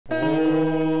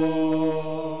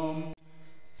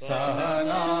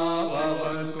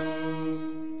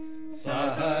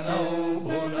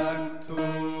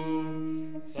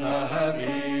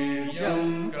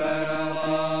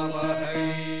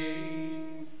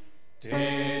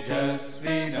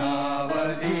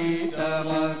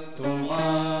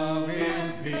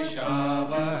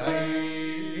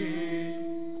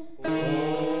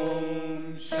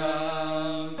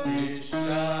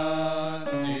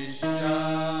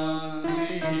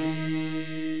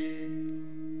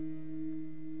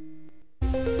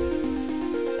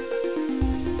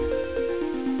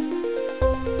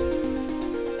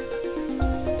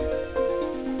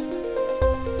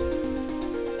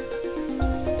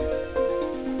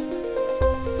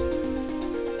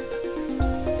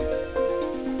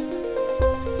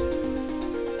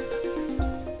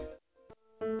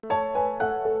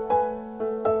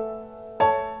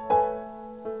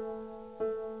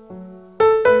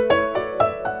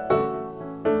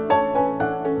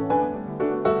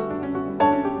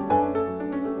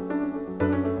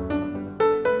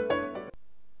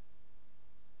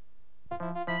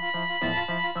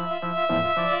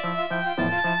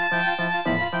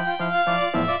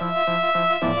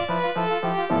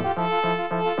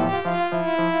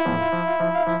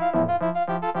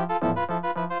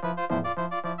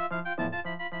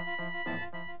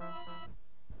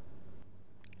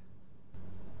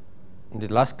in the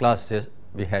last class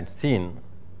we had seen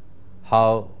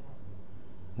how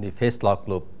the phase lock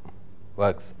loop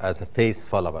works as a phase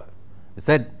follower. We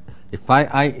said if phi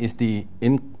I is the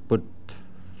input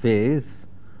phase,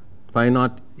 phi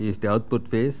naught is the output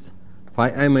phase, phi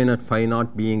I minus phi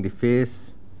naught being the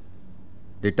phase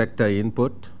detector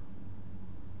input,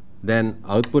 then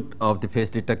output of the phase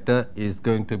detector is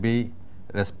going to be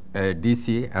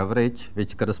DC average,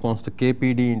 which corresponds to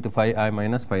KPD into phi I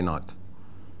minus phi naught.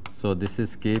 So, this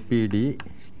is KPD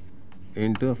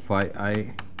into phi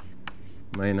I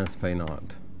minus phi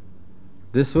naught.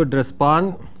 This would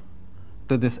respond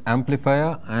to this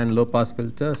amplifier and low pass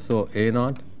filter. So, A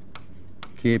naught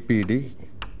KPD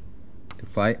to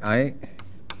phi I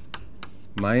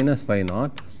minus phi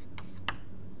naught,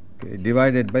 okay,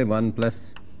 divided by 1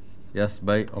 plus S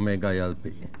by omega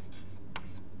LP.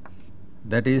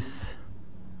 That is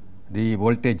the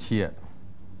voltage here.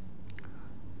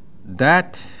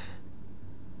 That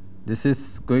this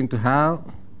is going to have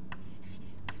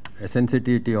a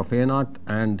sensitivity of A naught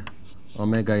and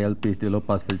omega LP is the low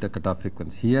pass filter cutoff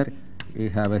frequency. Here we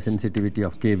have a sensitivity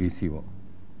of kVCO.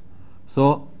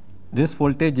 So, this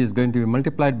voltage is going to be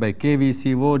multiplied by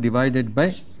kVCO divided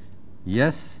by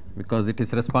S, because it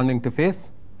is responding to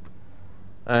phase,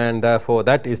 and therefore,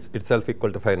 that is itself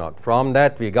equal to phi naught. From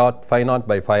that we got phi naught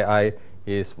by phi I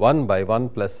is 1 by 1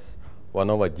 plus 1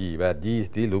 over G, where G is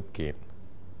the loop gain.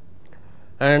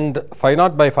 And phi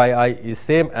naught by phi I is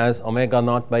same as omega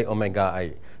naught by omega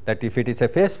I, that if it is a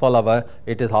phase follower,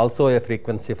 it is also a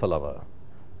frequency follower,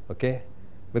 okay,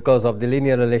 because of the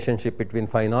linear relationship between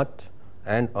phi naught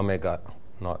and omega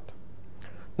naught.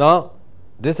 Now,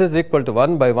 this is equal to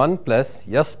 1 by 1 plus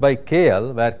S by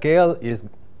KL, where KL is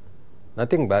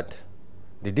nothing but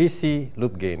the DC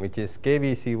loop gain, which is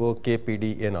kVCO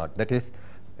KPD A naught, that is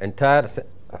entire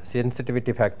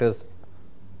sensitivity factors,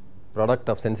 product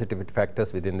of sensitivity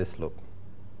factors within this loop.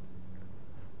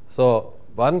 So,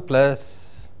 1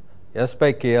 plus S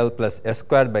by KL plus S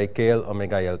squared by KL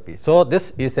omega LP. So,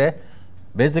 this is a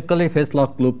basically phase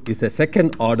lock loop is a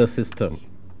second order system.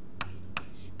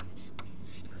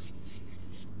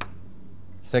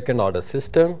 Second order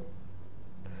system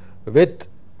with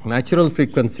natural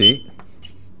frequency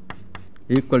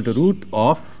equal to root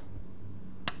of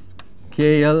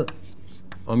KL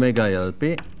omega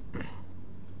LP,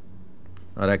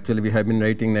 or actually we have been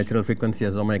writing natural frequency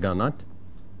as omega naught,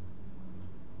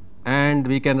 and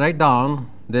we can write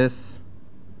down this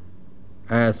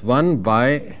as 1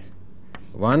 by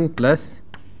 1 plus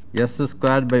S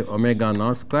squared by omega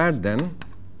naught squared, then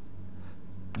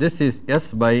this is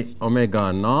S by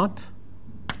omega naught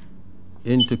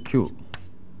into Q.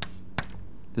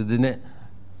 This is the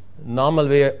normal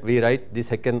way we write the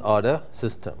second order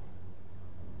system.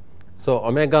 So,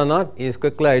 omega naught is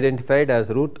quickly identified as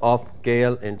root of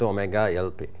KL into omega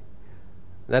LP.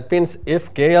 That means,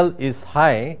 if KL is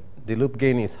high, the loop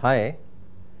gain is high,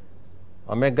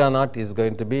 omega naught is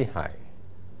going to be high.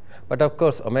 But of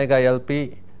course, omega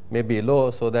LP may be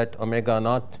low, so that omega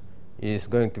naught is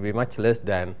going to be much less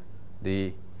than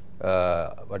the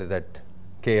what is that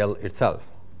KL itself.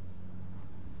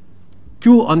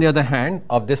 Q, on the other hand,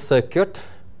 of this circuit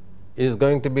is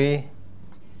going to be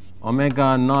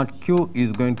omega naught Q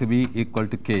is going to be equal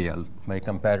to KL by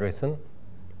comparison,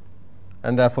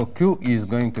 and therefore, Q is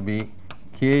going to be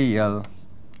KL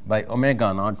by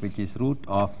omega naught, which is root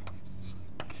of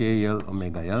KL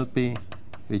omega LP,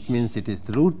 which means it is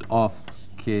root of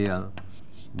KL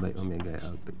by omega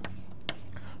LP.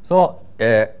 So,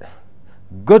 a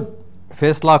good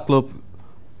phase lock loop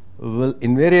will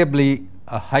invariably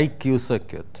a high Q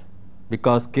circuit,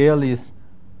 because KL is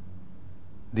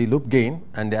the loop gain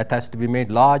and that has to be made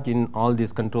large in all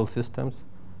these control systems.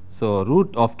 So,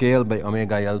 root of KL by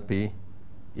omega LP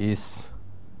is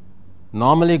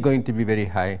normally going to be very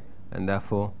high, and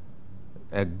therefore,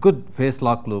 a good phase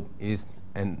lock loop is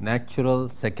a natural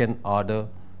second order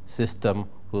system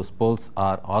whose poles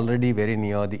are already very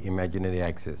near the imaginary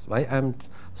axis. Why I am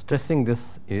stressing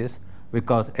this is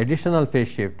because additional phase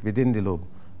shift within the loop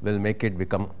will make it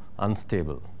become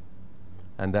unstable,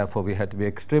 and therefore, we have to be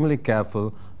extremely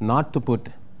careful not to put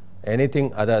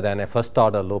anything other than a first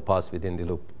order low pass within the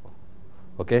loop.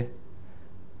 Okay?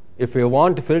 If you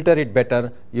want to filter it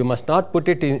better, you must not put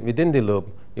it within the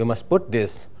loop, you must put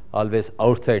this always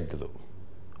outside the loop.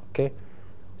 Okay?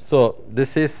 So,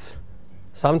 this is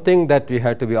something that we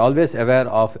have to be always aware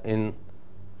of in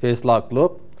phase lock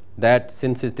loop, that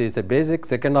since it is a basic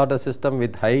second order system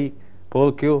with high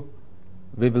pole Q,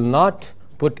 we will not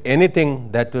put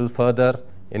anything that will further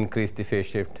increase the phase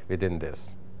shift within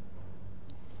this.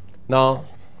 Now,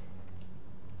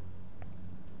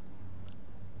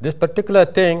 this particular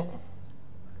thing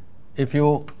if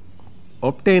you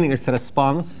obtain its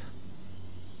response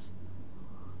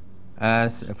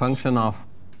as a function of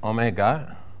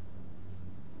omega,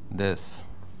 this,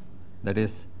 that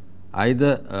is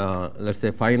either let us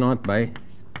say phi naught by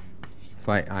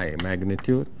phi I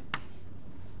magnitude,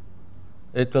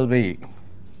 it will be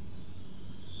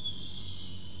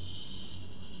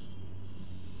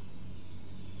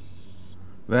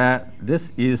where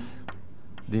this is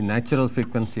the natural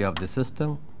frequency of the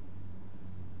system,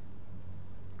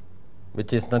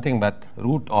 which is nothing but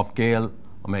root of KL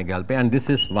omega LP, and this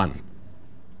is 1.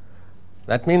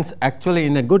 That means actually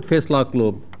in a good phase lock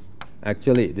loop,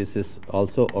 actually this is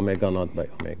also omega naught by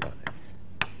omega.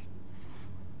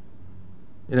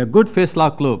 In a good phase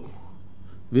lock loop,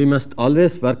 we must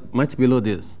always work much below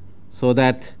this, so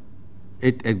that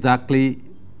it exactly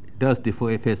does the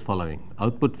phase following.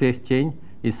 Output phase change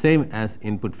is same as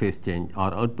input phase change,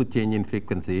 or output change in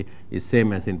frequency is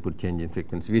same as input change in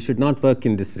frequency. We should not work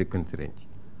in this frequency range.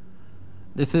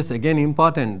 This is again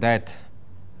important, that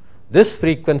this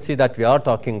frequency that we are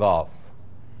talking of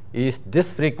is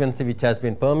this frequency which has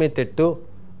been permitted to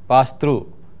pass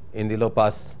through in the low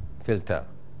pass filter,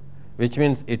 which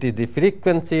means it is the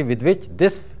frequency with which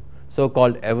this so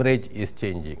called average is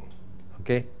changing.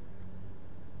 Okay.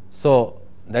 So,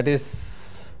 that is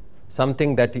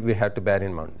something that we have to bear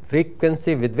in mind.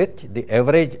 Frequency with which the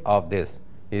average of this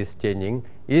is changing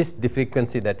is the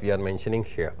frequency that we are mentioning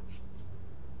here,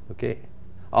 okay,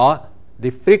 or the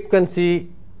frequency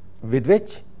with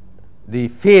which the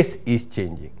phase is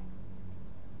changing.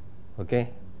 Okay.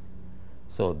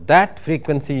 So, that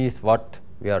frequency is what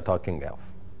we are talking of.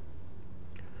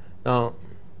 Now,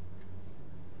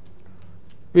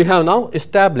 we have now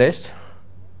established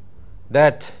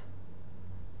that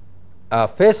a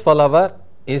phase follower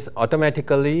is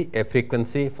automatically a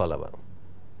frequency follower.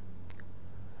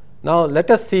 Now, let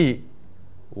us see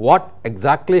what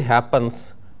exactly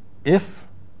happens if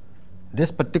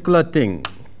this particular thing,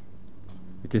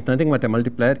 which is nothing but a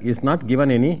multiplier, is not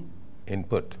given any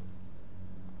input.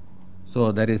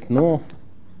 So, there is no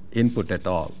input at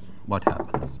all. What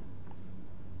happens?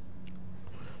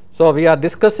 So, we are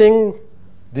discussing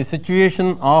the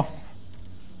situation of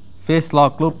phase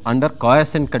lock loop under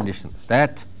quiescent conditions,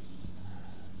 that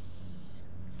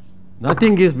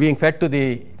nothing is being fed to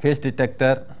the phase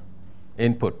detector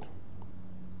input.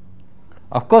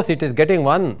 Of course, it is getting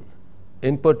one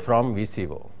input from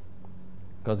VCO,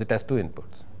 because it has two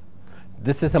inputs.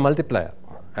 This is a multiplier.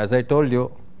 As I told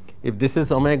you, if this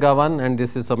is omega 1 and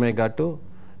this is omega 2,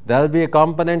 there will be a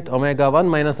component omega 1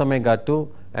 minus omega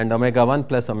 2 and omega 1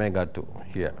 plus omega 2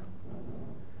 here.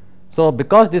 So,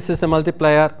 because this is a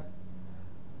multiplier,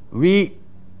 we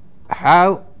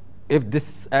have, if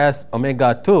this as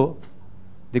omega 2,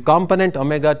 the component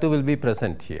omega 2 will be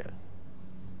present here.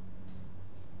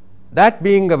 That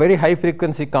being a very high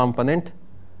frequency component,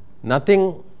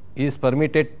 nothing is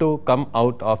permitted to come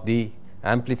out of the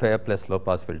amplifier plus low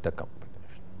pass filter combination,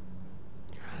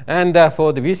 and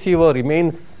therefore, the VCO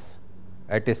remains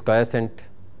at its quiescent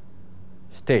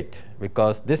state,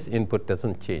 because this input does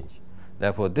not change.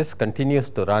 Therefore, this continues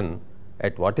to run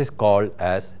at what is called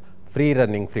as free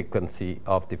running frequency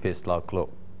of the phase lock loop.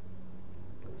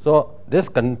 So, this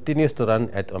continues to run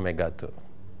at omega 2.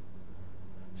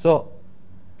 So,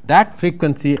 that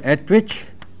frequency at which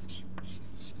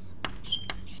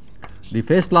the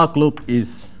phase lock loop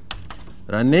is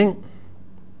running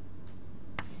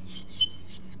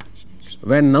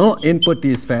when no input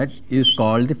is fed is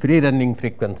called the free running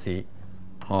frequency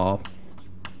of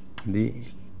the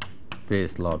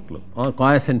phase lock loop, or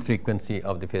quiescent frequency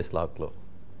of the phase lock loop.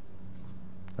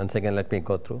 Once again, let me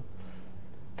go through.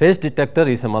 Phase detector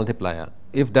is a multiplier.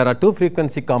 If there are two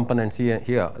frequency components here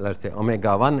let us say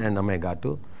omega 1 and omega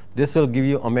 2, this will give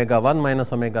you omega 1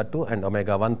 minus omega 2 and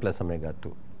omega 1 plus omega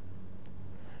 2.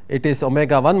 It is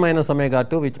omega 1 minus omega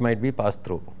 2 which might be passed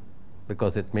through,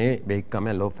 because it may become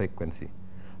a low frequency,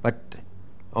 but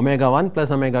omega 1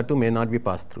 plus omega 2 may not be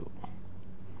passed through.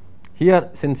 Here,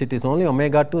 since it is only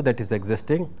omega 2 that is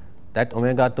existing, that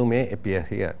omega 2 may appear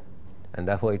here, and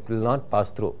therefore, it will not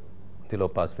pass through the low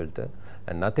pass filter,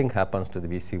 and nothing happens to the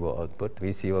VCO output.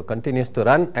 VCO continues to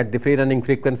run at the free running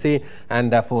frequency,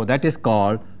 and therefore, that is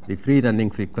called the free running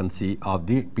frequency of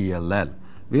the PLL.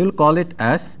 We will call it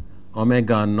as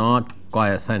omega naught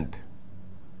quiescent.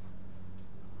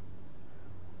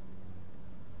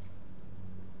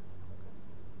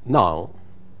 Now,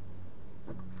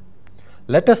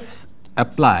 let us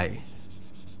apply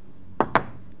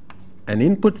an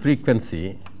input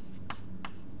frequency,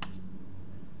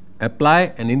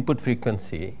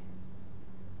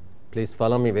 please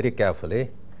follow me very carefully,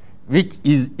 which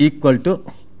is equal to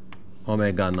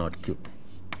omega naught q.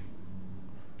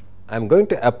 I am going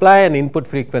to apply an input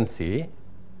frequency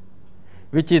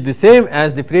which is the same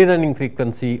as the free running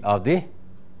frequency of the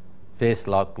phase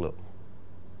lock loop.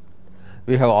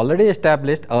 We have already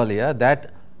established earlier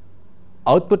that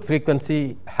output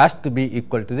frequency has to be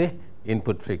equal to the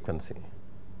input frequency.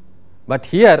 But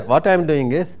here what I am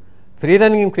doing is free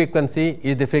running frequency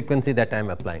is the frequency that I am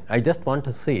applying. I just want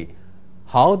to see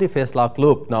how the phase lock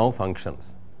loop now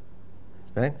functions,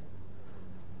 right.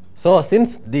 So,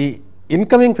 since the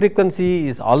incoming frequency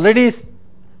is already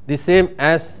the same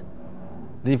as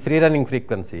the free running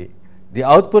frequency, the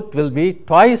output will be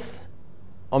twice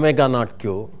omega naught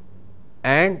q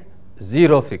and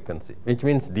 0 frequency, which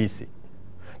means DC.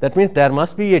 That means there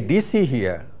must be a DC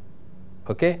here,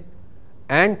 okay,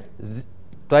 and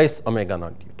twice omega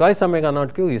naught q. Twice omega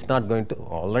naught q is not going to,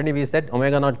 already we said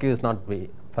omega naught q is not be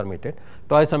permitted,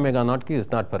 twice omega naught q is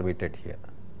not permitted here.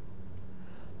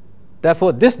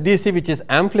 Therefore, this DC which is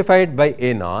amplified by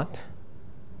A naught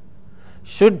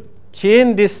should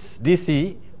change this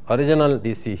DC, original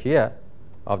DC here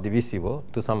of the VCO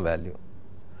to some value.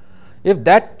 If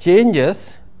that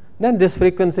changes, then this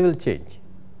frequency will change.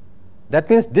 That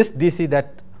means, this DC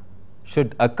that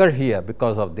should occur here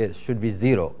because of this should be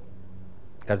 0.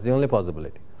 That is the only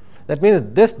possibility. That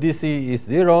means, this DC is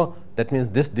 0, that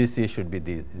means this DC should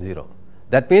be 0.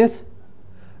 That means,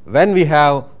 when we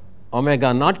have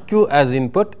omega naught q as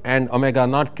input and omega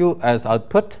naught q as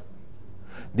output,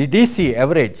 the DC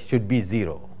average should be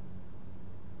 0.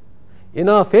 In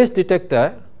our phase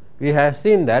detector, we have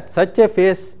seen that such a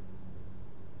phase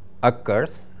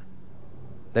occurs,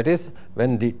 that is,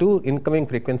 when the two incoming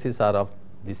frequencies are of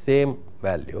the same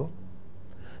value,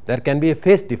 there can be a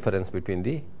phase difference between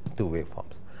the two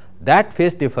waveforms. That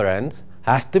phase difference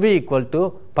has to be equal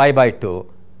to pi by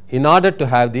 2 in order to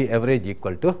have the average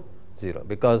equal to 0,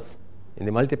 because in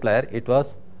the multiplier it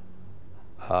was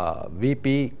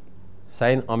Vp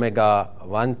sin omega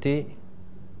 1 t,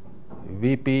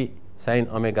 Vp sin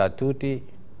omega 2 t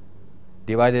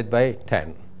divided by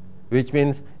 10, which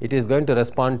means it is going to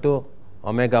respond to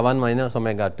omega 1 minus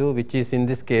omega 2, which is in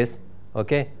this case,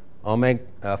 okay,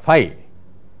 omega phi,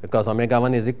 because omega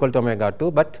 1 is equal to omega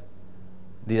 2, but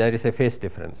there is a phase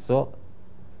difference. So,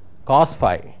 cos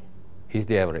phi is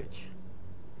the average.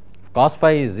 If cos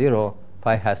phi is 0,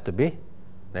 phi has to be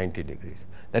 90 degrees.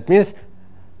 That means,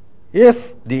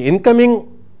 if the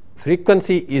incoming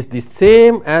frequency is the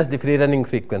same as the free running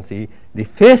frequency, the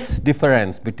phase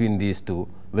difference between these two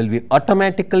will be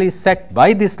automatically set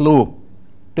by this loop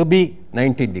to be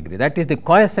 90 degree. That is the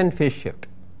quiescent phase shift.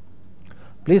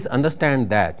 Please understand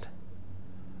that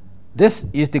this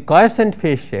is the quiescent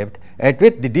phase shift at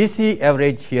which the DC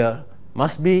average here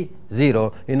must be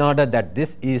 0 in order that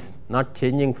this is not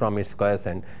changing from its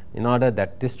quiescent, in order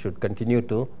that this should continue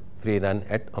to free run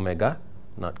at omega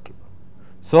naught q.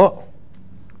 So,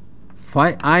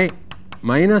 phi I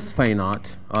minus phi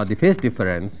naught, or the phase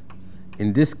difference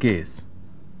in this case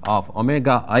of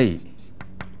omega I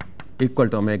equal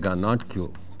to omega naught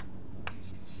q,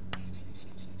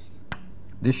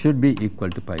 this should be equal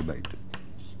to pi by 2.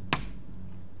 It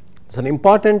is an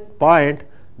important point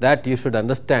that you should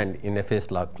understand in a phase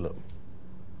lock loop.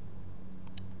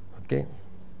 Okay.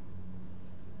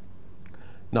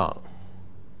 Now,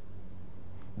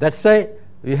 that is why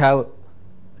we have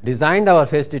designed our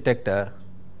phase detector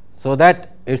so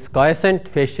that its quiescent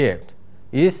phase shift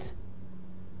is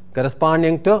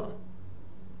corresponding to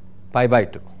pi by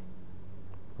 2.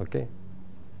 Okay.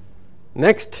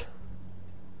 Next,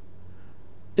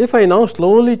 if I now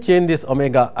slowly change this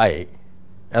omega I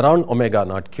around omega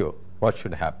naught q, what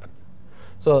should happen?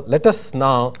 So, let us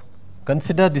now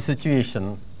consider the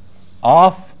situation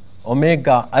of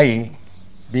omega I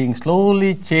being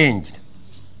slowly changed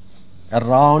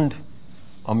around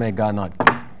omega naught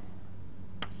q.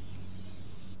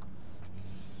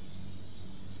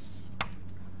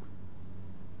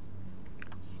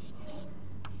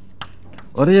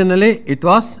 Originally, it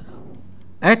was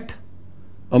at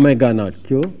omega naught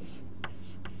q.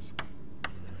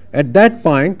 At that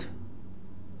point,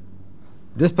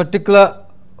 this particular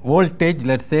voltage,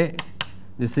 let us say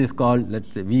this is called, let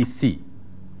us say Vc,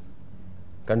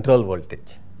 control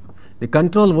voltage. The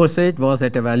control voltage was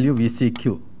at a value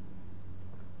Vcq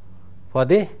for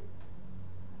the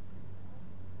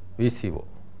VCO.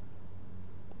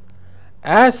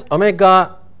 As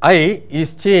omega I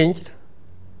is changed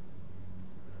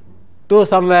to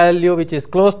some value which is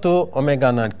close to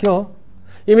omega naught q,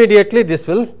 immediately this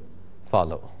will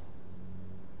follow.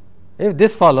 If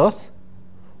this follows,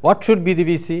 what should be the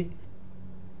Vc?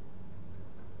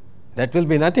 That will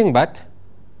be nothing but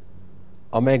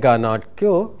omega naught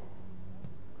q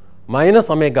minus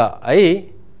omega I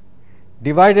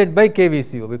divided by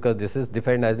KVCO, because this is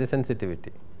defined as the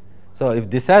sensitivity. So, if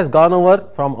this has gone over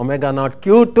from omega naught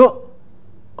q to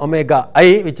omega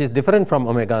I, which is different from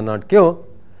omega naught q,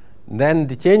 then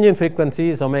the change in frequency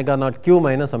is omega naught q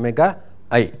minus omega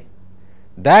I.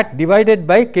 That divided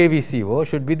by KVCO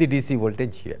should be the DC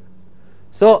voltage here.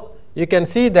 So, you can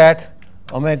see that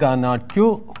omega naught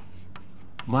q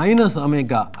minus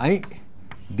omega I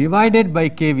divided by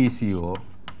KVCO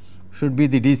should be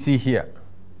the DC here.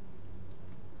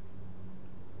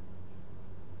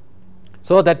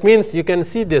 So, that means you can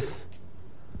see this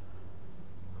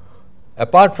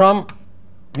apart from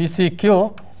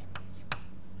VCQ,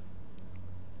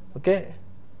 okay,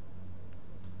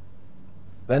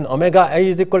 when omega I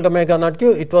is equal to omega naught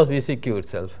q, it was VCQ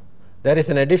itself. There is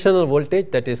an additional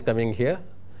voltage that is coming here.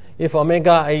 If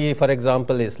omega I, for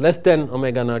example, is less than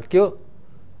omega naught q,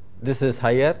 this is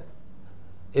higher.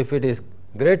 If it is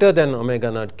greater than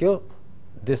omega naught q,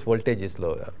 this voltage is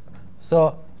lower.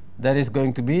 So, there is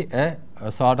going to be a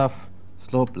sort of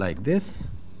slope like this,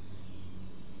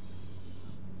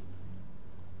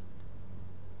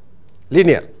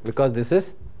 linear, because this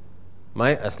is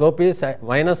slope is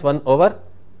minus 1 over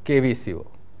KVCO.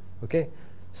 Okay.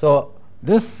 So,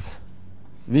 this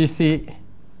VC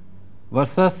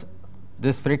versus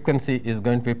this frequency is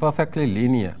going to be perfectly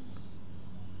linear.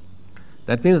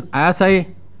 That means, as I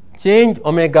change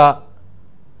omega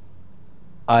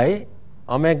I,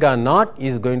 omega naught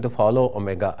is going to follow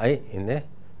omega I in a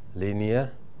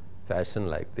linear fashion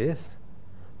like this,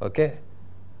 okay,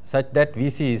 such that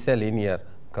VC is a linear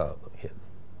curve here.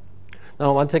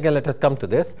 Now, once again let us come to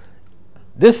this.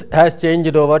 This has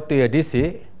changed over to a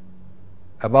DC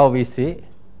above VC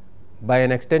by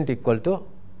an extent equal to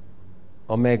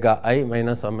omega I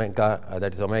minus omega,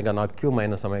 that is omega naught q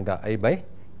minus omega I by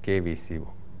KVCO.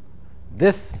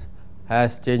 This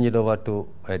has changed over to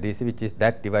a DC which is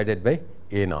that divided by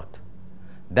A naught.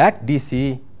 That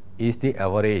DC is the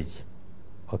average,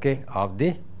 okay, of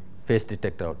the phase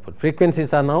detector output.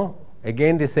 Frequencies are now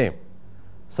again the same.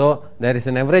 So, there is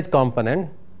an average component,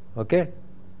 okay,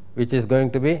 which is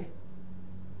going to be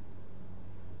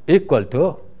equal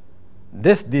to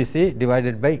this DC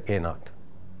divided by A naught.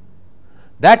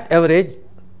 That average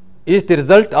is the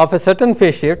result of a certain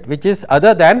phase shift which is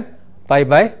other than pi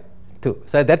by 2.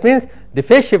 So, that means, the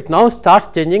phase shift now starts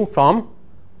changing from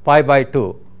pi by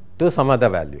 2 to some other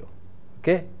value.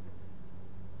 Okay.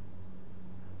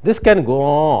 This can go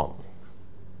on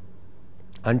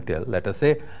until, let us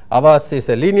say, ours is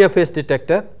a linear phase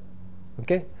detector.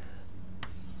 Okay.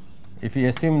 If we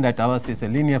assume that ours is a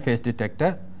linear phase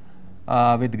detector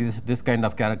with this kind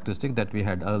of characteristic that we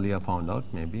had earlier found out,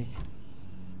 maybe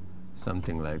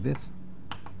something like this.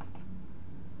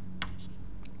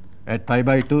 At pi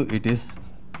by 2 it is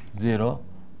 0,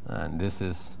 and this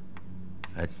is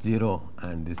at 0,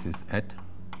 and this is at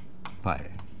pi.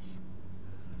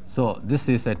 So, this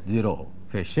is at 0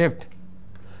 phase shift.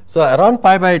 So, around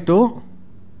pi by 2,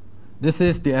 this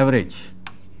is the average.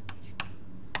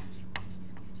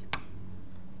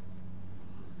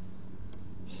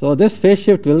 So, this phase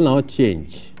shift will now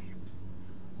change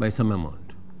by some amount.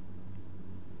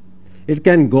 It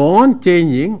can go on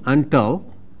changing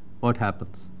until what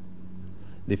happens?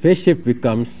 The phase shift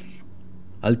becomes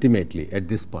ultimately at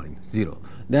this point 0.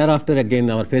 Thereafter, again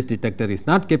our phase detector is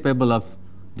not capable of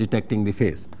detecting the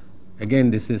phase.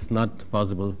 Again, this is not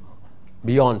possible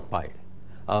beyond pi.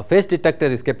 Our phase detector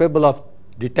is capable of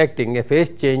detecting a phase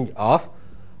change of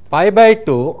pi by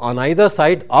 2 on either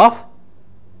side of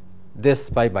this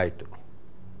pi by 2.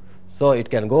 So, it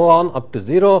can go on up to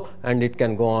 0 and it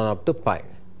can go on up to pi.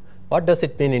 What does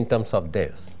it mean in terms of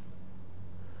this?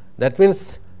 That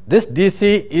means, this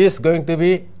DC is going to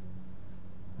be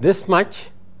this much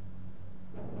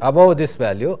above this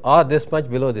value or this much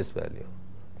below this value.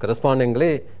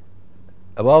 Correspondingly,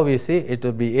 above VC it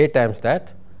will be A times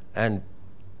that, and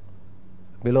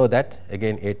below that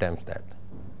again A times that.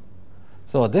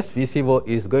 So, this VCO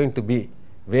is going to be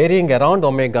varying around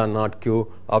omega naught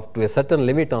q up to a certain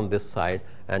limit on this side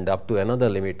and up to another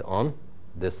limit on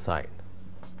this side.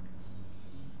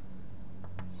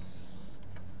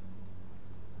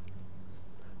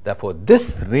 Therefore,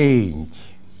 this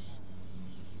range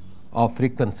of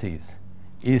frequencies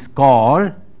is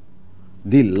called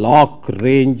the lock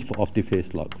range of the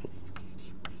phase lock loop.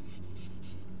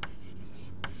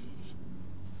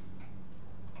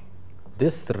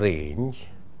 This range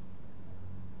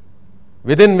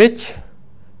within which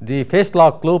the phase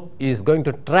lock loop is going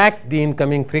to track the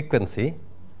incoming frequency.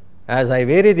 As I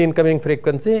vary the incoming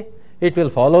frequency, it will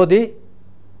follow the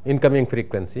incoming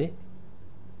frequency.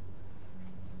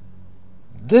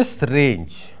 This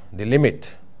range the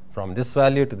limit from this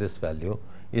value to this value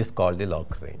is called the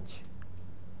lock range.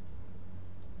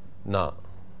 Now,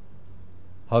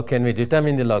 how can we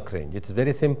determine the lock range? It is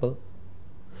very simple.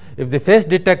 If the phase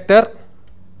detector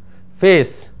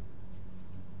phase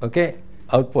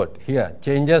output here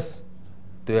changes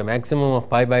to a maximum of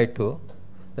pi by 2,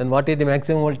 then what is the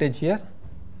maximum voltage here?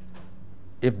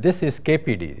 If this is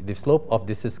Kpd, the slope of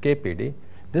this is Kpd,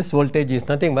 this voltage is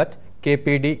nothing but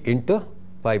Kpd into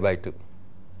pi by 2.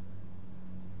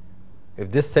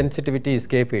 If this sensitivity is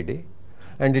Kpd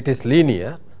and it is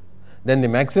linear, then the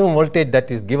maximum voltage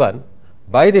that is given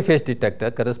by the phase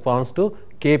detector corresponds to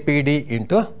Kpd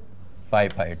into pi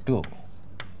by 2.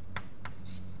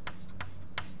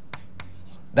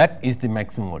 That is the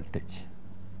maximum voltage.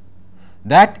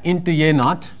 That into A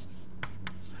naught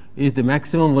is the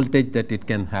maximum voltage that it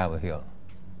can have here.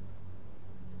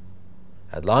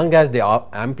 As long as the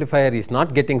amplifier is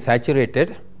not getting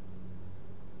saturated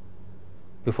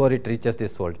before it reaches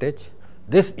this voltage,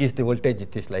 this is the voltage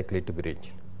it is likely to be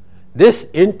reached. This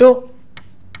into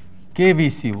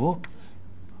KVCO,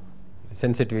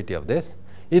 sensitivity of this,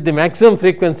 is the maximum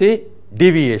frequency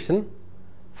deviation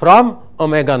from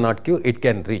omega naught q it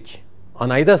can reach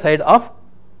on either side of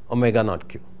omega naught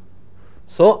q.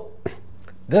 So,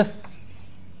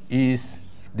 this is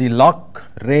the lock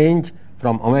range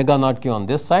from omega naught q on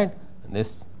this side and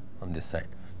this on this side.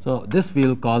 So, this we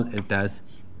will call it as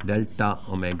delta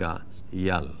omega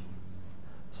L.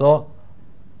 So,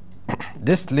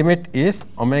 this limit is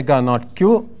omega naught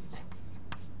q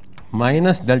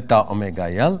minus delta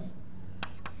omega L.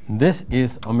 This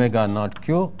is omega naught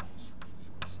q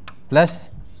plus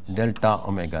delta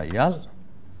omega L,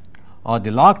 or the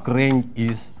lock range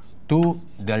is 2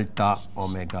 delta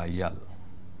omega L.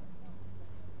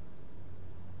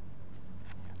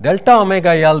 Delta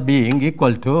omega L being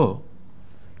equal to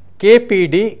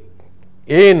Kpd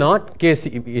A naught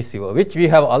KCO, which we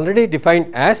have already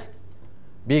defined as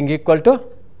being equal to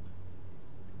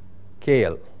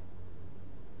KL,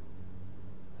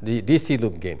 the DC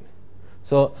loop gain.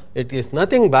 So, it is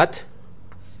nothing but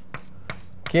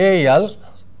KL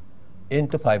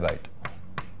into pi by 2.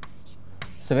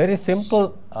 It is a very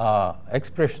simple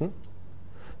expression.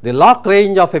 The lock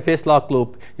range of a phase lock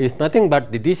loop is nothing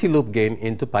but the DC loop gain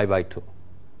into pi by 2.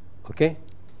 Okay.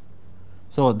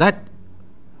 So, that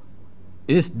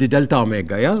is the delta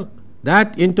omega L.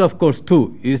 That into of course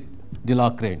 2 is the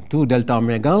lock range, 2 delta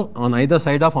omega L on either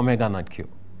side of omega naught q.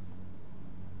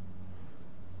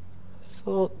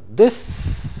 So,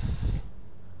 this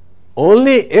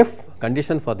only if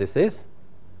condition for this is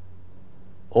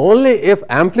only if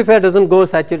amplifier does not go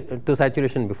to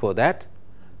saturation before that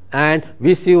and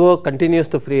VCO continues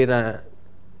to free run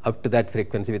up to that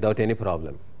frequency without any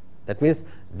problem. That means,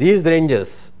 these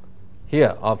ranges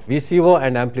here of VCO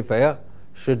and amplifier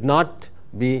should not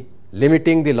be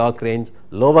limiting the lock range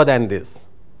lower than this.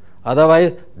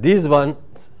 Otherwise, these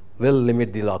ones will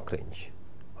limit the lock range.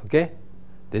 Okay?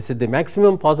 This is the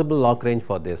maximum possible lock range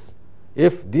for this,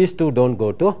 if these two do not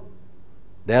go to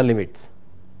their limits.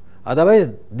 Otherwise,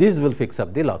 these will fix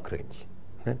up the lock range.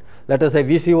 Right? Let us say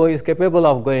VCO is capable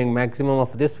of going maximum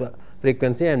of this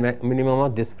frequency and minimum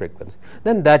of this frequency,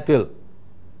 then that will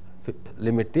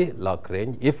limit the lock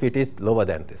range if it is lower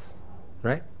than this.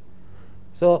 Right?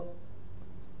 So,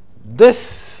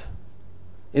 this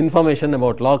information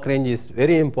about lock range is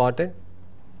very important.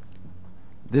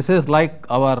 This is like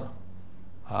our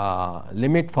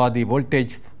limit for the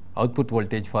voltage, output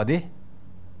voltage for the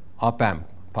op amp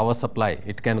power supply.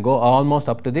 It can go almost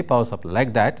up to the power supply.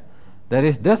 Like that, there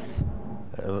is this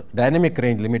dynamic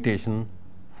range limitation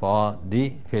for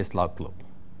the phase lock loop.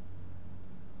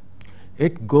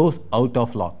 It goes out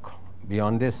of lock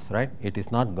beyond this, right? It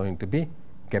is not going to be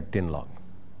kept in lock.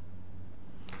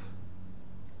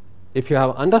 If you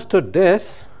have understood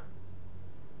this,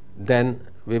 then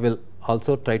we will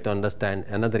also try to understand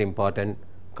another important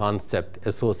concept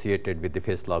associated with the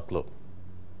phase lock loop.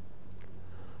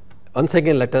 Once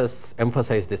again, let us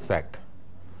emphasize this fact.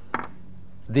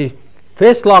 The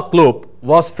phase lock loop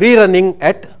was free running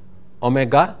at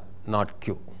omega naught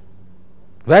q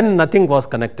when nothing was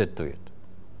connected to it.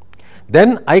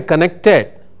 Then I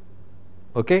connected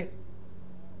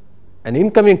an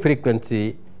incoming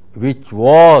frequency which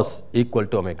was equal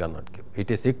to omega naught q.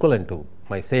 It is equivalent to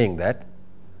my saying that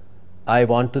I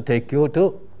want to take you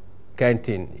to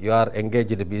canteen. You are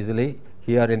engaged busily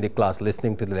here in the class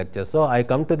listening to the lecture. So, I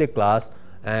come to the class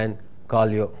and call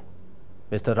you,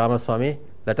 Mr. Ramaswamy,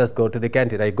 let us go to the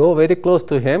canteen. I go very close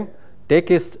to him, take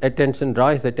his attention, draw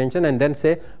his attention and then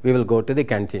say we will go to the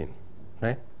canteen.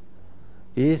 Right?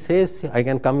 He says, I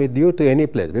can come with you to any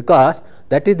place, because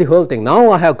that is the whole thing.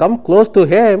 Now I have come close to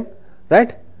him,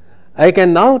 right? I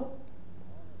can now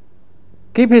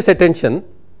keep his attention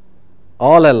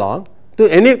all along to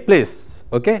any place.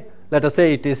 Okay? Let us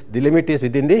say it is the limit is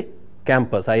within the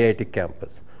campus, IIT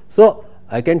campus. So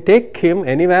I can take him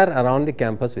anywhere around the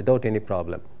campus without any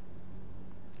problem.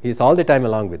 He is all the time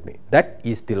along with me. That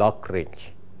is the lock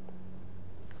range.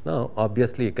 Now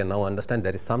obviously you can now understand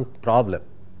there is some problem.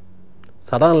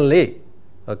 Suddenly,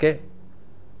 okay,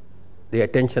 the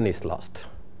attention is lost,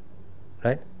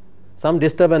 right? Some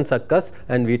disturbance occurs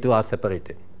and we two are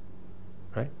separated,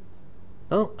 right?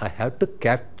 Now I have to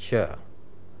capture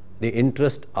the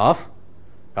interest of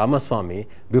Ramaswamy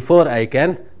before I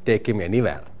can take him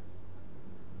anywhere.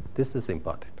 This is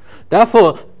important.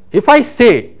 Therefore, if I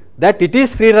say that it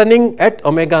is free running at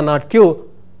omega naught q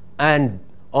and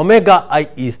omega I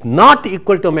is not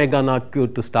equal to omega naught q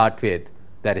to start with,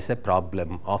 there is a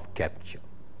problem of capture.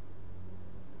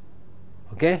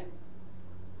 Okay?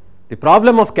 The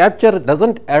problem of capture does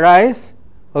not arise,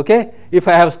 okay, if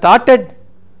I have started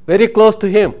very close to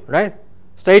him, right,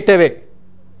 straight away.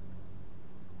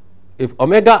 If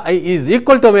omega I is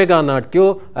equal to omega naught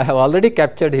q, I have already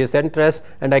captured his interest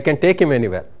and I can take him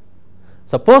anywhere.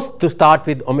 Suppose to start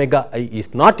with omega I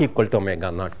is not equal to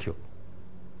omega naught q.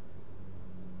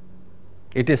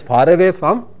 It is far away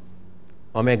from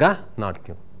omega naught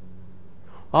q.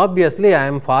 Obviously, I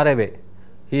am far away,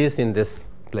 he is in this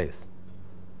place.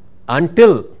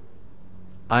 Until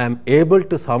I am able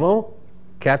to somehow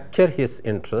capture his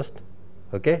interest,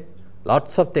 okay,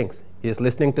 lots of things. He is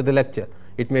listening to the lecture.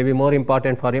 It may be more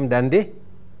important for him than the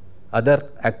other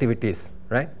activities,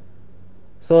 right.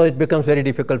 So it becomes very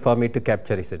difficult for me to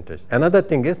capture his interest. Another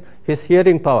thing is his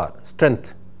hearing power,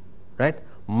 strength, right.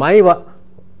 My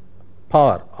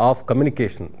power of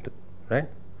communication, right.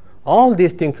 All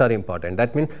these things are important.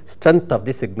 That means strength of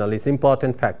the signal is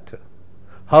important factor.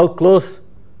 How close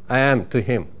I am to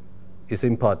him is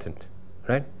important,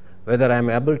 right. Whether I am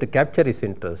able to capture his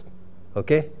interest,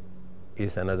 okay,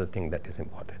 is another thing that is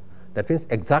important. That means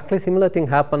exactly similar thing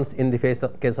happens in the case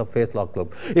of phase lock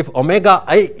loop. If omega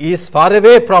I is far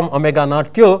away from omega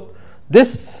naught q,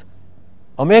 this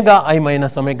omega I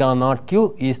minus omega naught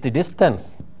q is the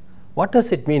distance. What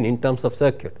does it mean in terms of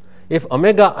circuit? If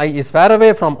omega I is far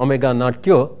away from omega naught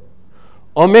q,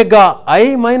 omega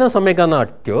I minus omega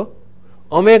naught q,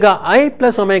 omega I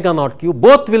plus omega naught q,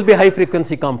 both will be high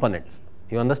frequency components.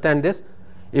 You understand this?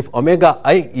 If omega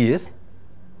I is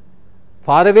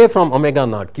far away from omega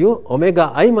naught q,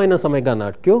 omega I minus omega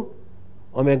naught q,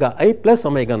 omega I plus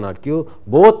omega naught q,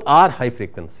 both are high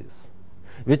frequencies,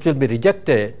 which will be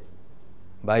rejected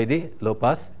by the low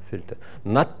pass filter.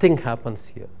 Nothing happens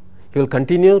here. He will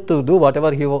continue to do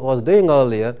whatever he was doing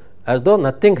earlier as though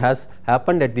nothing has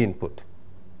happened at the input.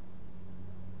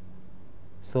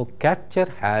 So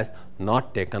capture has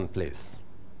not taken place.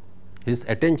 His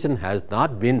attention has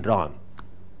not been drawn.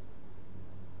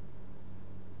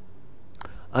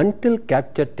 Until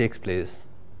capture takes place,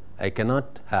 I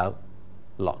cannot have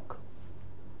lock.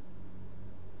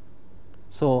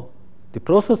 So the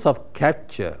process of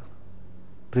capture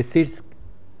precedes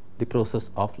the process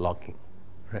of locking,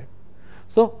 right.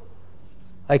 So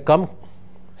I come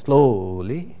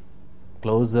slowly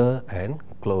closer and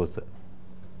closer.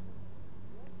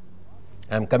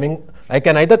 I am coming, I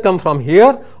can either come from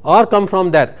here or come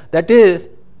from there. That is,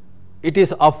 it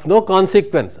is of no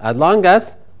consequence as long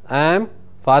as I am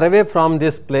far away from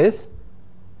this place.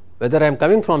 Whether I am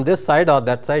coming from this side or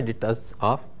that side, it is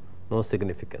of no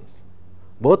significance.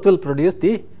 Both will produce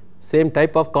the same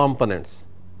type of components,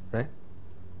 right.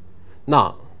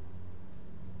 Now,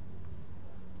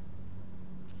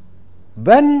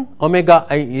 when omega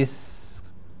I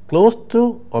is close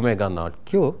to omega naught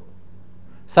q,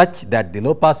 such that the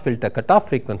low pass filter cutoff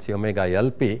frequency omega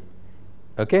LP,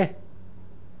 okay,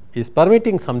 is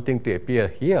permitting something to appear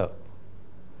here,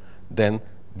 then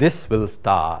this will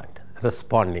start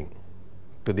responding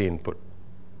to the input.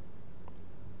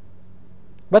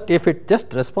 But if it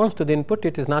just responds to the input,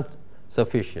 it is not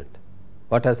sufficient.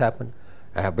 What has happened?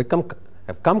 I have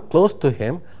come close to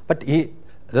him, but he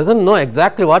does not know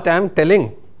exactly what I am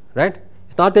telling, right.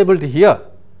 He is not able to hear.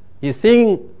 He is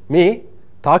seeing me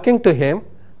talking to him,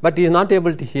 but he is not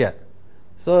able to hear.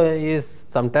 So he is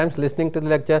sometimes listening to the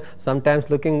lecture, sometimes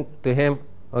looking to him,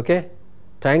 okay,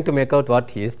 trying to make out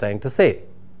what he is trying to say,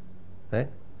 right.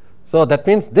 So that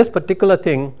means this particular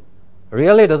thing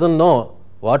really does not know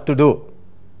what to do,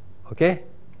 okay.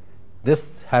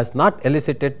 This has not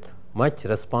elicited much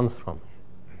response from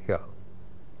here.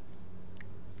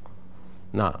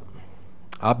 Now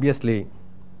obviously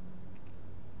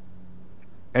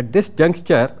at this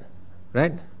juncture,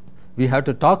 right, we have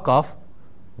to talk of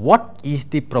what is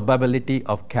the probability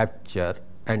of capture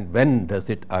and when does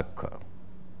it occur,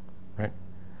 right.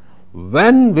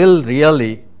 When will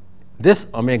really this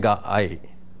omega I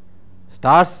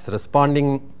starts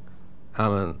responding,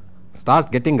 starts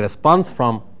getting response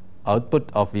from output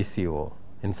of VCO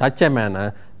in such a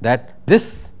manner that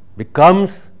this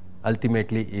becomes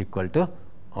ultimately equal to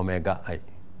omega I.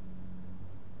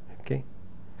 Okay.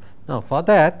 Now, for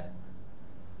that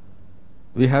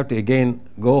we have to again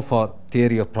go for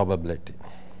theory of probability.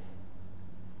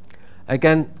 I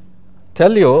can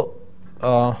tell you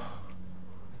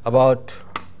about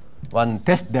one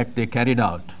test that they carried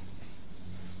out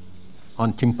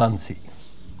on chimpanzee.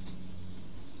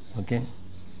 Okay.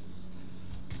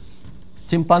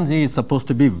 Chimpanzee is supposed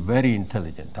to be very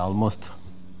intelligent, almost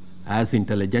as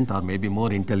intelligent or maybe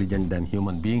more intelligent than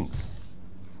human beings.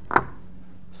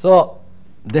 So,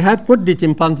 they had put the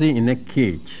chimpanzee in a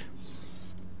cage.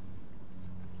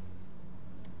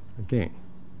 Okay.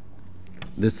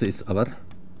 This is our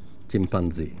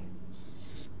chimpanzee,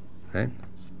 right.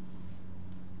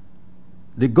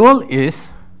 The goal is,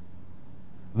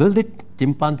 will the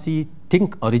chimpanzee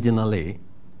think originally?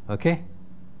 Okay.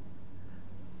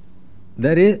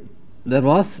 There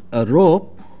was a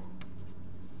rope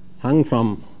hung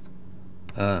from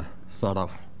a sort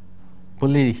of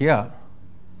pulley here,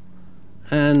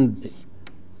 and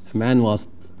a man was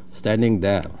standing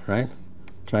there, right,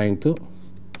 trying to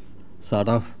sort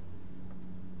of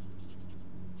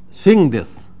swing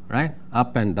this, right,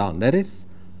 up and down. There is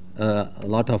a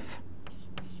lot of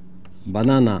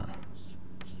banana,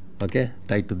 okay,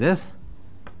 tied to this.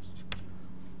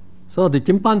 So, the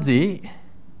chimpanzee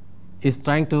is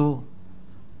trying to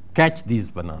catch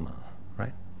these banana,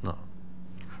 right. Now,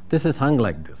 this is hung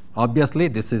like this. Obviously,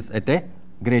 this is at a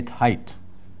great height.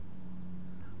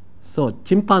 So,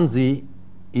 chimpanzee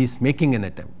is making an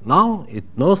attempt. Now, it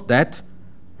knows that,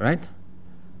 right,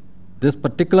 this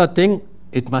particular thing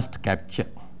it must capture,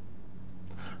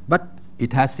 but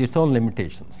it has its own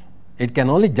limitations. It can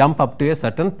only jump up to a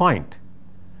certain point.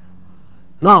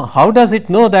 Now, how does it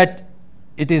know that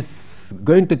it is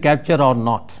going to capture or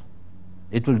not?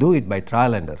 It will do it by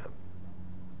trial and error.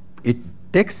 It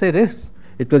takes a risk,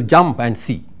 it will jump and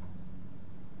see.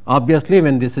 Obviously,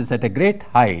 when this is at a great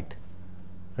height,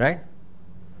 right,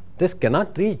 this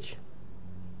cannot reach.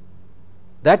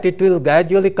 That it will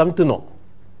gradually come to know,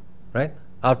 right,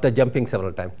 after jumping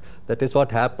several times. That is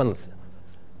what happens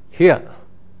here.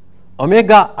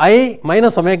 Omega I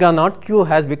minus omega naught q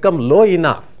has become low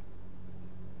enough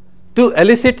to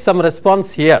elicit some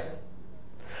response here,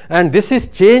 and this is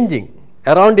changing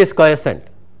around its quiescent.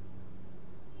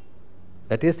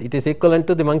 That is, it is equivalent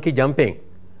to the monkey jumping,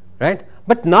 right,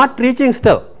 but not reaching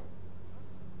still,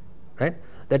 right.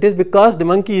 That is because the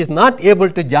monkey is not able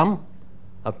to jump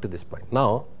up to this point.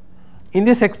 Now, in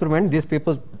this experiment, these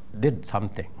people did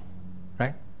something,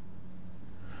 right.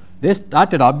 They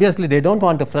started, obviously they don't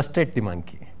want to frustrate the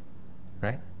monkey,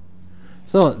 right.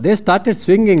 So, they started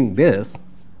swinging this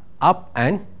up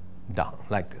and down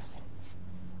like this,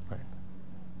 right.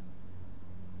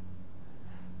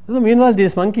 So, meanwhile,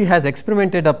 this monkey has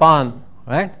experimented upon,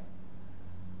 right,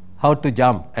 how to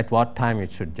jump, at what time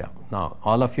it should jump. Now,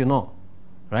 all of you know,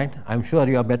 right, I am sure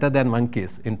you are better than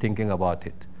monkeys in thinking about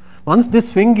it. Once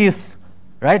this swing is,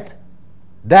 right,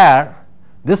 there,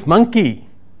 this monkey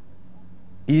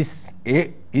is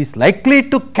likely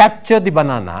to capture the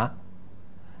banana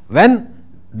when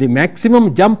the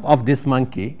maximum jump of this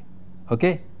monkey,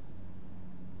 okay,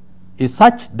 is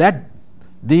such that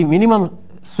the minimum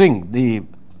swing, the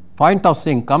point of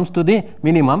swing comes to the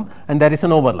minimum and there is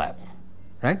an overlap,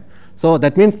 right. So,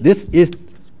 that means this is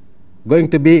going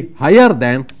to be higher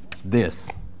than this,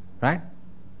 right.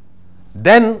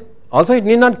 Then also it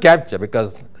need not capture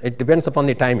because it depends upon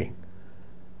the timing.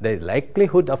 The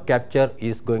likelihood of capture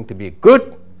is going to be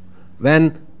good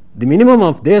when the minimum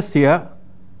of this here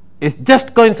is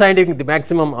just coinciding with the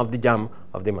maximum of the jump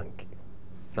of the monkey.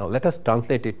 Now, let us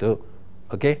translate it to,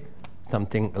 okay,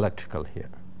 something electrical here.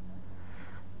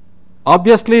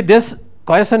 Obviously, this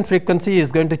quiescent frequency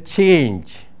is going to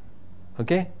change,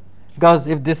 okay, because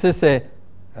if this is a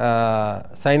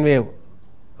sine wave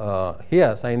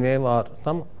here, sine wave or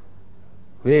some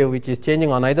wave which is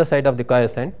changing on either side of the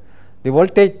quiescent, the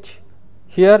voltage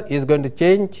here is going to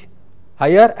change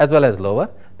higher as well as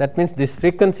lower. That means, this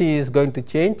frequency is going to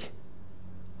change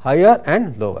higher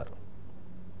and lower.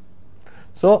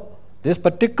 So, this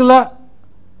particular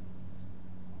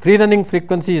free running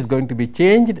frequency is going to be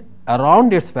changed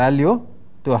around its value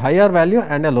to a higher value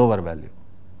and a lower value.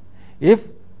 If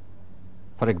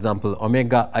for example,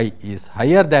 omega I is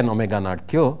higher than omega naught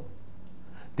q,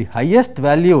 the highest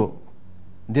value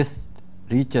this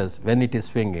reaches when it is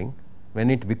swinging, when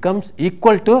it becomes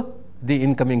equal to the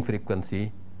incoming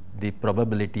frequency, the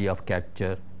probability of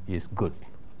capture is good.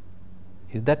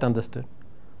 Is that understood?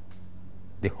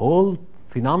 The whole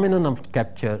phenomenon of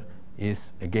capture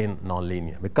is again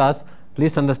nonlinear, because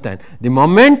please understand, the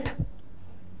moment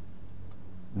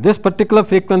this particular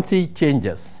frequency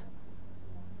changes,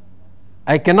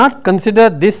 I cannot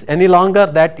consider this any longer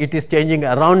that it is changing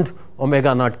around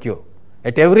omega naught q.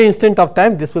 At every instant of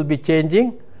time, this will be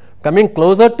changing, coming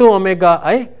closer to omega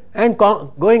I and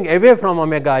going away from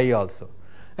omega I also.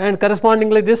 And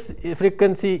correspondingly, this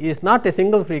frequency is not a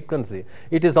single frequency,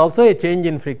 it is also a change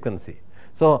in frequency.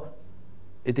 So,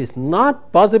 it is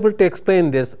not possible to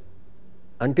explain this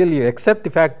until you accept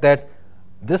the fact that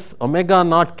this omega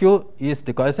naught q is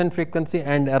the quiescent frequency,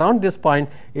 and around this point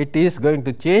it is going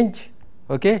to change,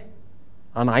 okay,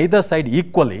 on either side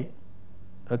equally.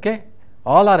 Okay.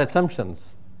 All are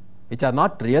assumptions which are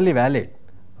not really valid,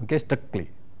 okay, strictly,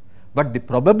 but the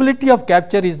probability of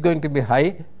capture is going to be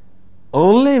high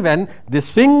only when the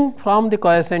swing from the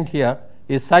quiescent here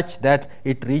is such that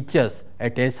it reaches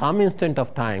at some instant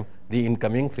of time the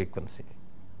incoming frequency,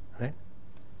 right.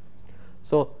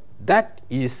 So, that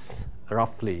is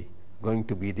roughly going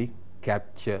to be the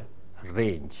capture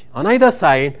range on either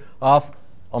side of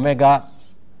omega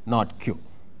naught q.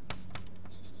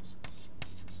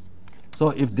 So,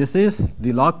 if this is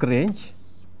the lock range,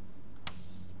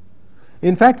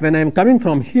 in fact, when I am coming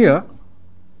from here,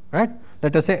 right,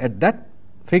 let us say at that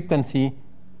frequency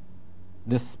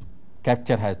this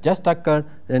capture has just occurred,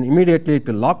 then immediately it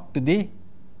will lock to the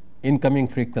incoming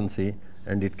frequency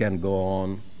and it can go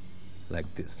on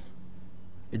like this.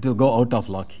 It will go out of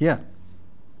lock here.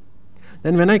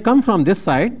 Then when I come from this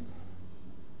side,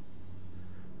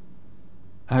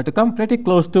 I have to come pretty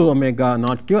close to omega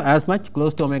naught q, as much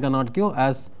close to omega naught q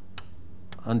as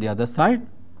on the other side.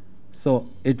 So,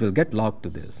 it will get locked to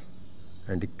this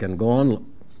and it can go on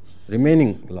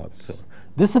remaining locked. So,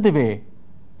 this is the way,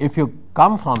 if you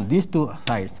come from these two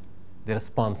sides, the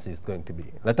response is going to be.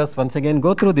 Let us once again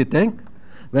go through the thing.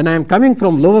 When I am coming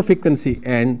from lower frequency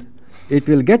end, it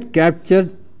will get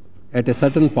captured at a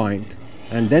certain point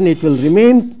and then it will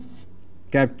remain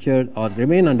captured or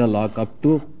remain under lock up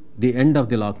to the end of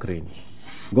the lock range,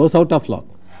 goes out of lock.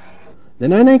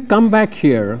 Then when I come back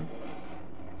here,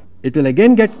 it will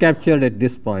again get captured at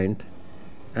this point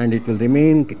and it will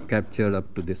remain captured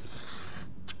up to this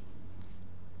point.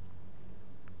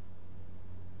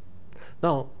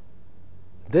 Now,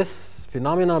 this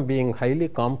phenomena being highly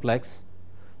complex,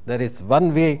 there is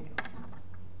one way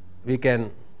we can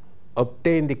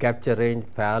obtain the capture range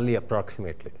fairly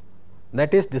approximately,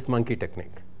 that is this monkey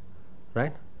technique,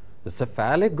 right. It is a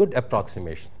fairly good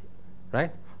approximation,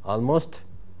 right, almost,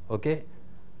 okay,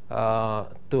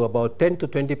 to about 10 to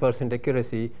 20%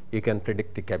 accuracy you can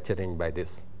predict the capture range by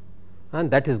this, and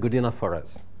that is good enough for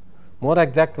us. More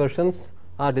exact versions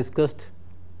are discussed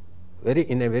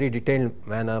in a very detailed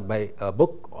manner by a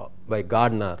book by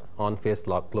Gardner on phase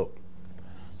lock flow.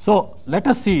 So, let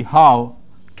us see how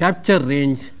capture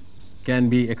range can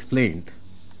be explained.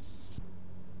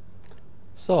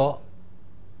 So,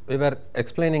 we were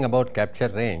explaining about capture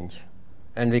range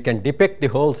and we can depict the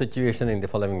whole situation in the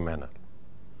following manner.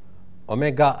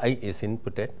 Omega I is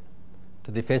inputted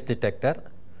to the phase detector,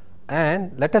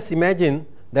 and let us imagine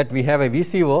that we have a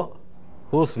VCO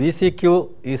whose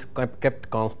VCQ is kept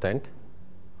constant,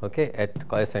 okay, at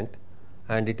quiescent,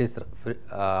 and it is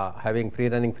having free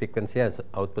running frequency as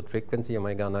output frequency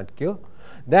omega naught q.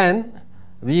 Then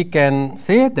we can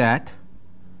say that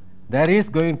there is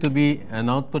going to be an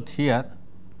output here.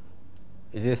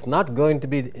 It is not going to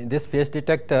be this phase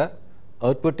detector,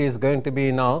 output is going to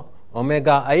be now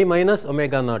omega I minus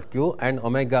omega naught q and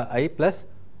omega I plus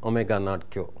omega naught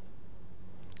q.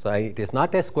 So, it is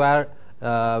not a square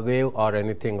wave or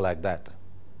anything like that,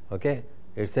 okay.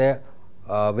 It is a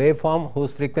waveform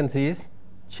whose frequency is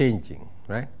changing,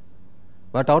 right.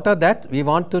 But out of that we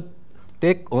want to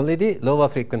take only the lower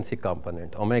frequency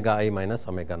component omega I minus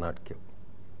omega naught q.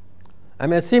 I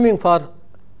am assuming for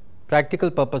practical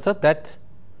purposes that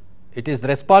it is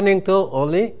responding to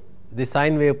only the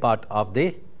sine wave part of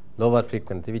the lower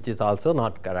frequency, which is also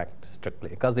not correct strictly,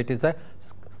 because it is a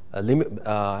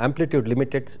amplitude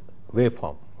limited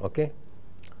waveform, okay.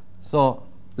 So,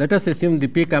 let us assume the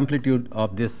peak amplitude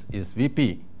of this is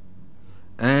Vp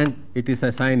and it is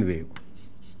a sine wave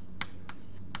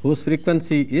whose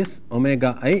frequency is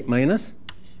omega I minus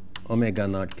omega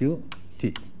naught q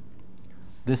t.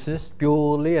 This is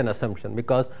purely an assumption,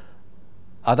 because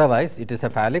otherwise it is a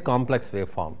fairly complex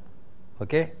waveform,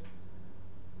 okay,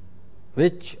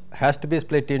 which has to be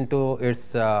split into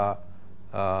its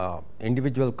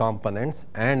individual components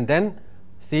and then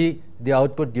see the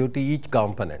output due to each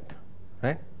component,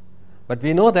 right. But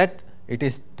we know that it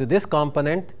is to this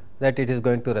component that it is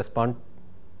going to respond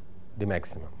the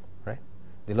maximum, right,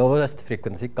 the lowest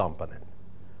frequency component.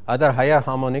 Other higher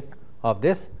harmonic of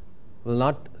this will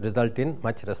not result in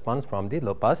much response from the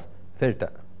low pass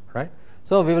filter, right.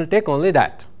 So, we will take only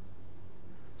that.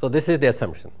 So, this is the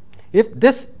assumption. If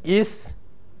this is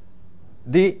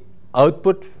the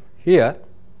output here,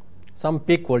 some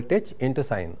peak voltage into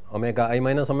sine omega I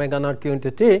minus omega naught q into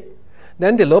t,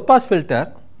 then the low pass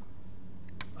filter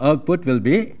output will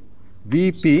be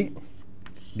V p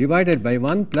divided by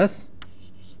 1 plus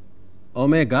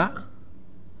omega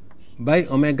by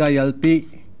omega L p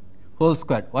whole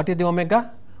squared. What is the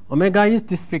omega? Omega is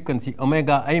this frequency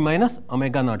omega I minus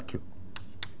omega naught q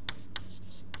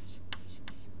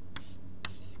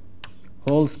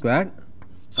whole squared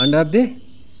under the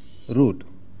root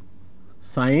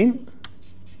sine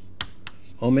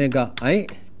omega I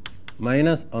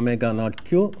minus omega naught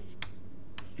q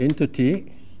into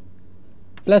t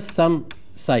plus some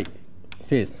psi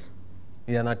phase.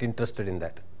 We are not interested in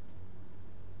that.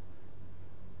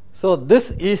 So, this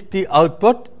is the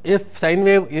output if sine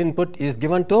wave input is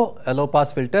given to a low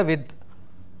pass filter with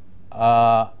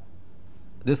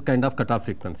this kind of cutoff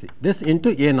frequency, this into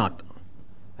A naught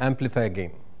amplifier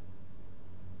gain.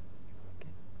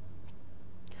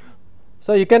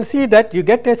 So, you can see that you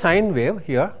get a sine wave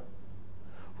here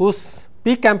whose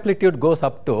peak amplitude goes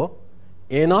up to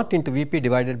A naught into V p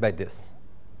divided by this,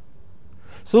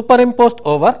 superimposed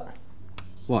over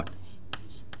what?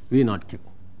 V naught q.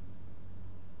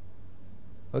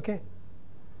 Okay.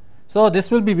 So, this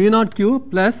will be V naught q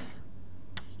plus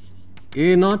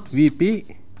A naught V p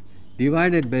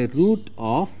divided by root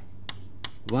of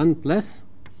 1 plus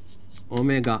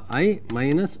omega I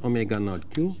minus omega naught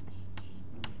q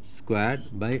squared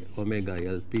by omega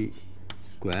L p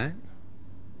squared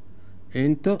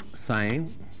into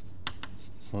sine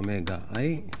omega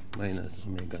I minus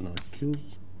omega naught q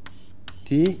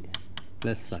t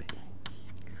plus psi.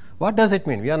 What does it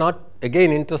mean? We are not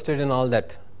again interested in all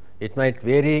that. It might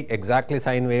vary exactly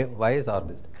sine wave wise or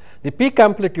this. The peak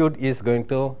amplitude is going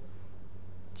to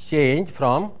change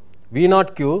from V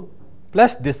naught q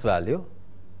plus this value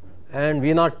and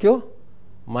V naught q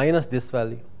minus this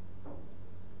value.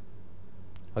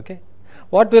 Okay.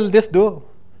 What will this do?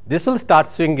 This will start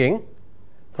swinging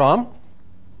from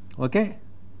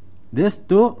this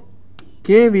to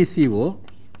k V c o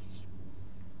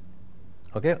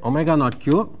omega naught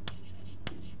q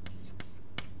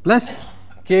plus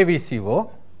k V c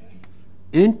o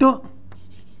into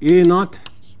A naught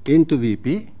into V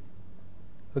p,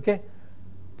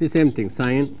 the same thing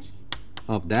sine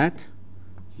of that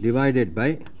divided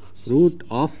by root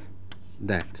of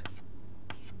that.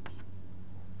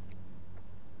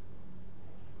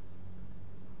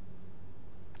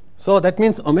 So, that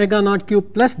means omega naught q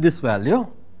plus this value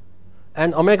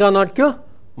and omega naught q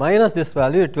minus this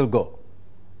value, it will go,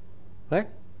 right.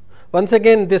 Once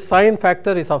again this sine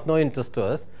factor is of no interest to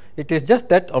us, it is just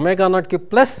that omega naught q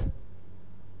plus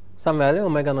some value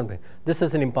omega naught. This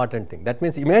is an important thing. That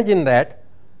means, imagine that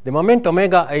the moment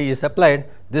omega I is applied,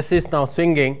 this is now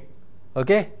swinging,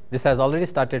 this has already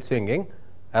started swinging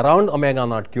around omega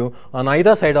naught q on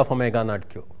either side of omega naught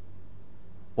q.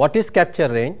 What is capture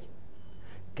range?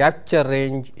 Capture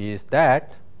range is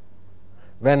that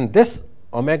when this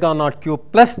omega naught q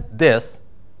plus this,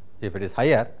 if it is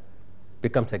higher,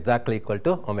 becomes exactly equal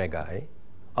to omega I,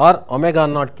 or omega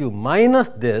naught q minus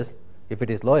this, if it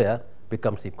is lower,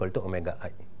 becomes equal to omega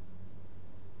I.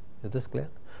 Is this clear?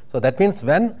 So, that means,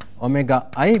 when omega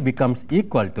I becomes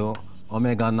equal to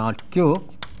omega naught q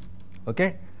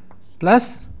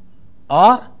plus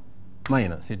or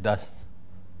minus, it does,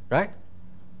 right,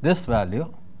 this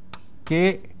value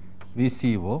k V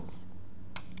c o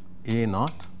A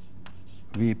naught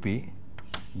V p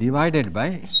divided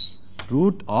by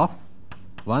root of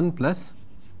 1 plus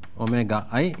omega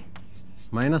I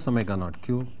minus omega naught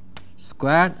q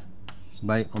squared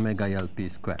by omega L p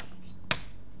squared.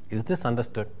 Is this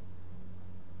understood?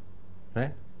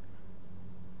 Right.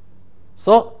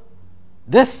 So,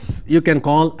 this you can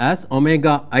call as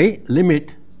omega I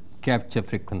limit capture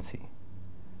frequency.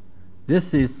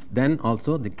 This is then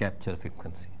also the capture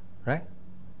frequency, right,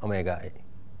 omega I.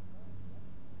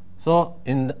 So,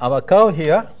 in our curve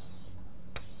here,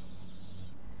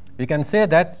 we can say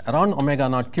that around omega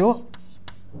naught q,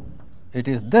 it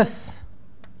is this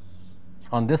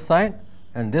on this side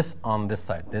and this on this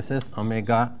side. This is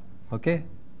omega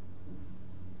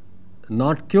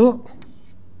naught q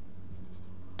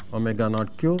omega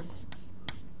naught q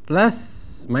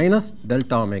plus minus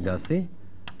delta omega c.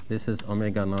 This is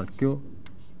omega naught q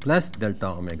plus delta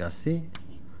omega c,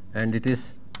 and it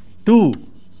is 2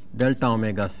 delta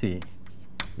omega c,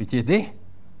 which is the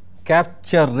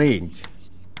capture range.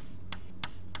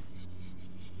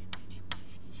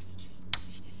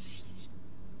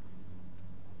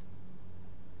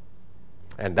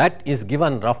 And that is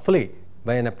given roughly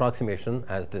by an approximation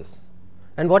as this.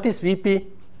 And what is Vp?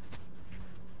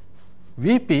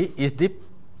 Vp is the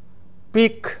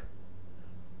peak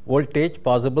voltage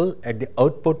possible at the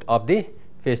output of the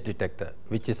phase detector,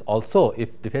 which is also, if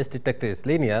the phase detector is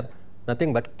linear,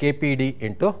 nothing but kpd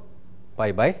into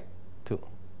pi by 2.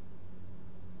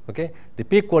 Okay. The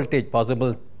peak voltage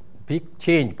possible, peak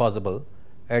change possible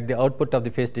at the output of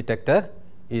the phase detector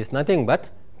is nothing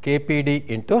but kpd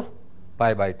into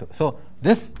pi by 2. So,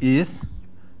 this is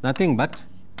nothing but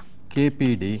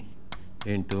kpd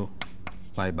into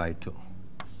pi by 2.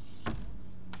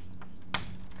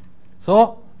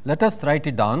 So, let us write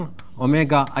it down,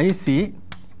 omega ic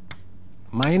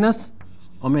minus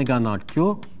omega naught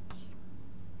q,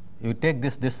 you take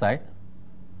this side,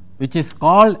 which is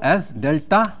called as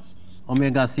delta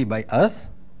omega c by us,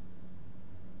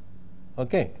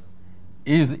 okay,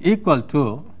 is equal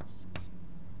to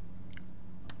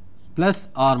plus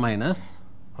or minus,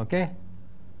 okay,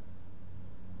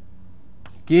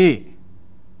 k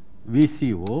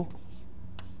VCO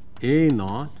A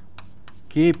naught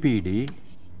kpd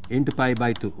into pi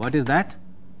by 2. What is that?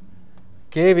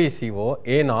 K VCO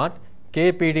A naught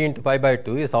kpd into pi by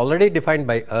 2 is already defined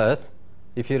by us,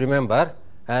 if you remember,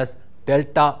 as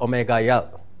delta omega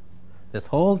L. This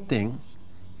whole thing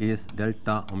is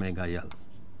delta omega L.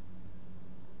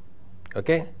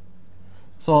 Okay.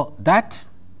 So, that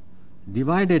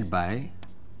divided by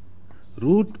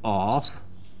root of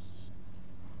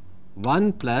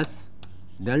 1 plus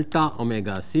delta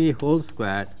omega c whole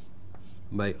squared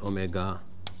by omega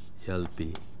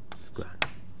LP squared.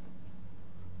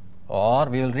 Or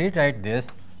we will rewrite this,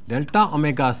 delta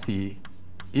omega c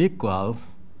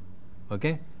equals,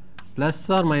 okay, plus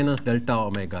or minus delta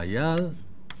omega L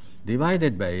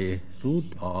divided by root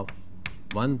of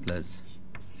 1 plus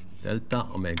delta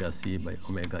omega c by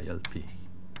omega LP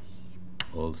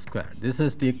whole square. This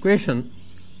is the equation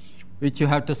which you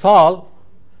have to solve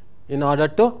in order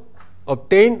to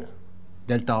obtain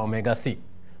delta omega c.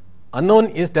 Unknown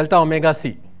is delta omega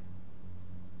c.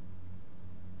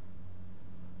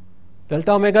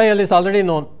 Delta omega L is already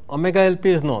known, omega LP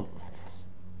is known.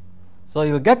 So,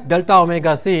 you will get delta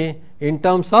omega c in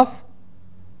terms of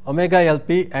omega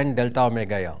LP and delta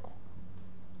omega L.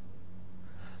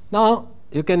 Now,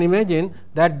 you can imagine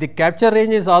that the capture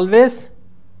range is always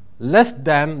less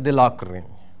than the lock range.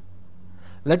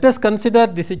 Let us consider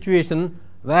the situation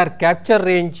where capture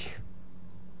range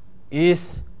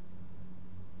is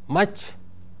much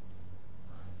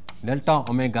delta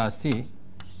omega c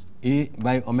E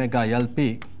by omega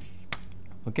LP,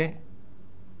 okay,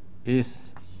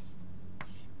 is,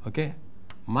 okay,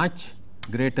 much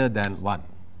greater than 1.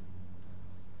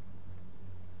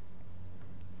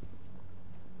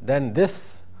 Then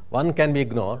this 1 can be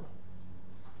ignored,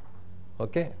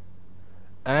 okay,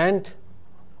 and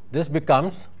this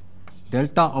becomes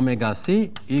delta omega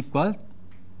c equal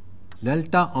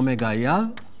delta omega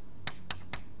L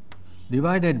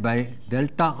divided by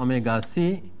delta omega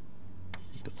c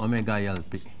to omega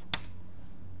LP,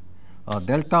 or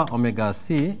delta omega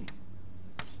c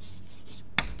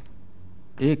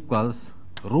equals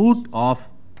root of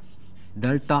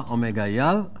delta omega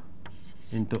L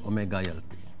into omega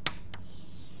LP.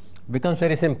 Becomes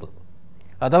very simple.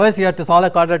 Otherwise, you have to solve a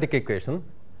quadratic equation.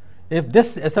 If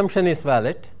this assumption is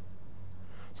valid,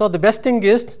 so the best thing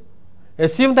is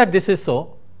assume that this is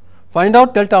so, find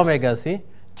out delta omega c,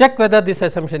 check whether this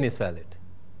assumption is valid.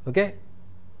 Okay?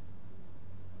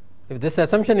 If this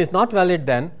assumption is not valid,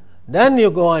 then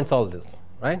you go and solve this,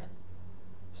 right.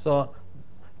 So,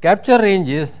 capture range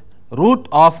is root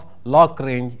of lock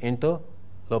range into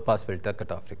low pass filter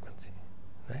cutoff frequency,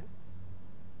 right.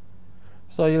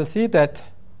 So, you will see that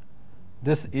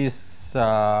this is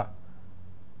an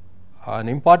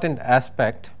important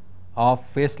aspect of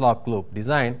phase lock loop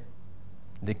design.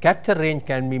 The capture range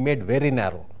can be made very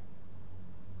narrow,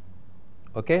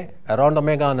 okay, around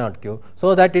omega naught q,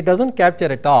 so that it does not capture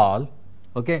at all,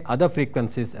 okay, other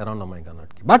frequencies around omega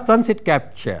naught q. But once it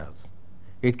captures,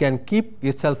 it can keep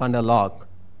itself under lock,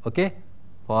 okay,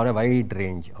 for a wide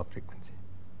range of frequency.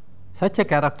 Such a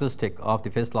characteristic of the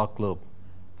phase lock loop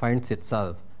finds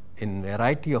itself in a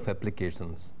variety of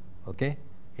applications, okay,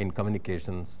 in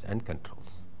communications and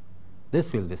controls.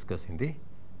 This we will discuss in the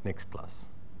next class.